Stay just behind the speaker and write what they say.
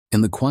In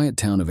the quiet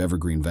town of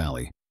Evergreen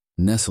Valley,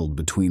 nestled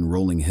between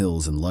rolling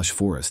hills and lush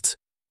forests,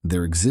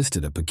 there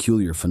existed a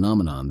peculiar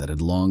phenomenon that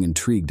had long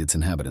intrigued its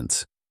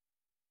inhabitants.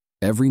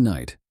 Every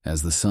night,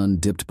 as the sun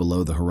dipped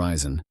below the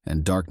horizon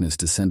and darkness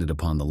descended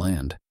upon the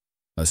land,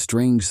 a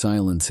strange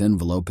silence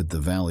enveloped the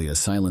valley, a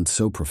silence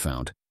so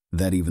profound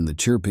that even the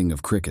chirping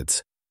of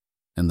crickets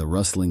and the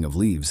rustling of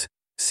leaves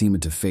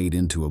seemed to fade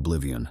into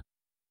oblivion.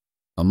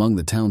 Among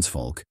the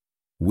townsfolk,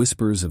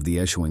 whispers of the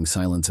echoing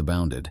silence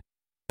abounded,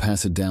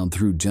 passed down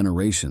through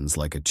generations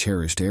like a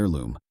cherished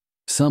heirloom.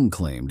 Some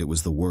claimed it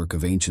was the work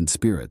of ancient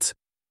spirits,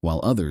 while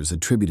others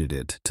attributed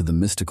it to the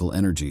mystical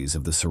energies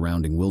of the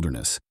surrounding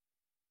wilderness.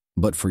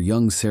 But for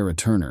young Sarah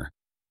Turner,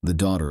 the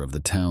daughter of the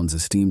town's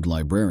esteemed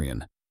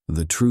librarian,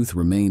 the truth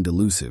remained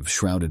elusive,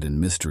 shrouded in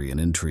mystery and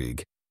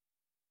intrigue.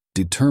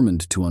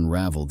 Determined to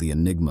unravel the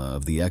enigma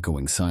of the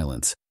echoing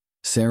silence,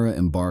 Sarah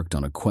embarked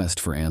on a quest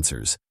for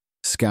answers,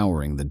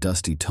 scouring the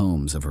dusty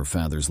tomes of her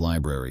father's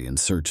library in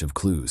search of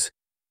clues.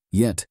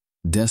 Yet,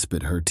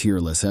 despite her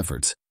tireless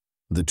efforts,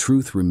 the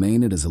truth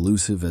remained as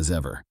elusive as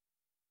ever,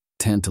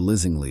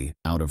 tantalizingly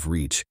out of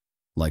reach,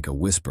 like a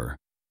whisper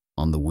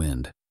on the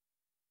wind.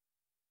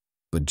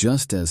 But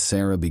just as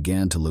Sarah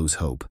began to lose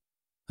hope,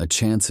 a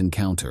chance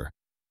encounter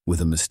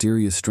with a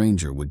mysterious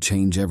stranger would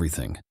change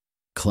everything.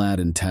 Clad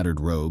in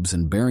tattered robes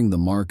and bearing the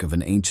mark of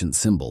an ancient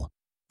symbol,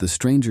 the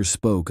stranger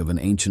spoke of an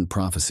ancient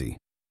prophecy,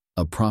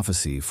 a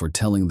prophecy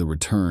foretelling the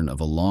return of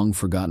a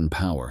long-forgotten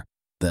power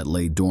that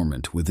lay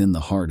dormant within the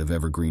heart of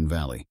Evergreen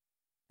Valley.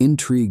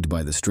 Intrigued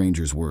by the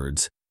stranger's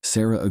words,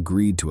 Sarah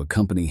agreed to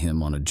accompany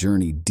him on a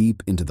journey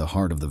deep into the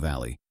heart of the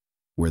valley,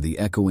 where the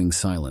echoing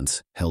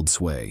silence held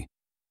sway.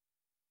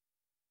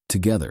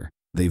 Together,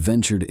 they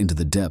ventured into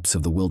the depths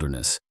of the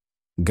wilderness,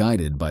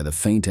 guided by the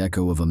faint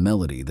echo of a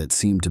melody that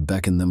seemed to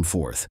beckon them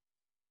forth.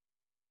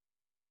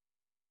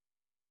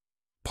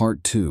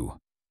 Part 2.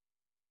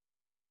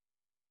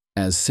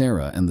 As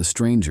Sarah and the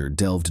stranger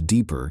delved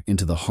deeper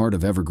into the heart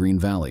of Evergreen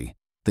Valley,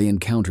 they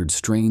encountered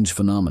strange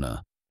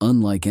phenomena,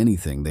 unlike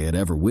anything they had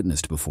ever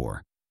witnessed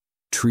before.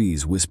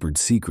 Trees whispered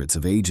secrets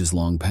of ages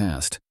long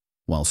past,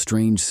 while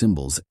strange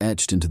symbols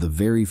etched into the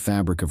very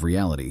fabric of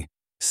reality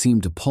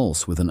seemed to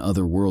pulse with an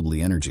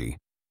otherworldly energy.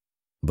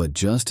 But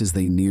just as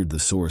they neared the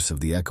source of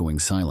the echoing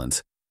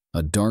silence,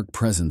 a dark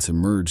presence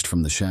emerged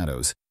from the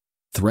shadows,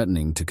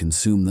 threatening to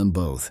consume them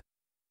both.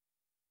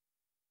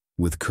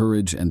 With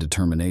courage and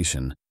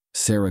determination,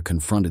 Sarah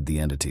confronted the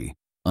entity,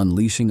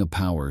 unleashing a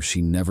power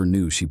she never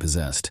knew she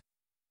possessed,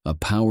 a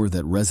power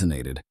that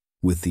resonated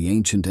with the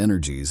ancient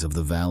energies of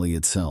the valley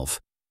itself.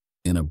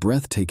 In a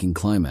breathtaking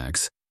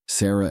climax,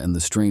 Sarah and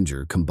the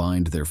stranger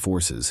combined their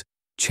forces,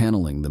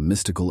 channeling the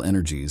mystical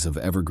energies of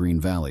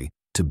Evergreen Valley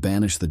to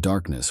banish the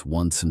darkness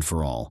once and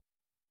for all.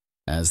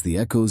 As the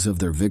echoes of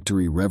their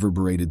victory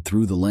reverberated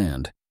through the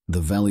land,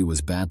 the valley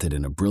was bathed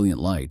in a brilliant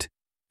light,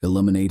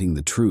 illuminating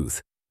the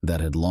truth that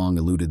had long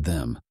eluded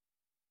them.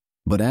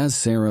 But as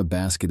Sarah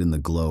basked in the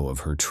glow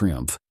of her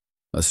triumph,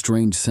 a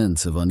strange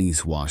sense of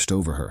unease washed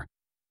over her,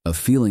 a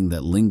feeling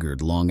that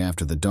lingered long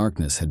after the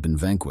darkness had been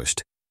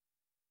vanquished.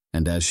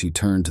 And as she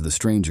turned to the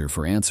stranger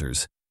for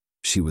answers,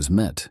 she was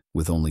met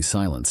with only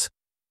silence,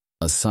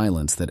 a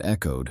silence that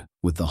echoed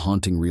with the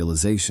haunting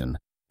realization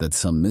that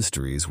some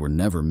mysteries were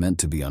never meant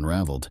to be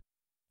unraveled.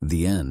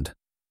 The end.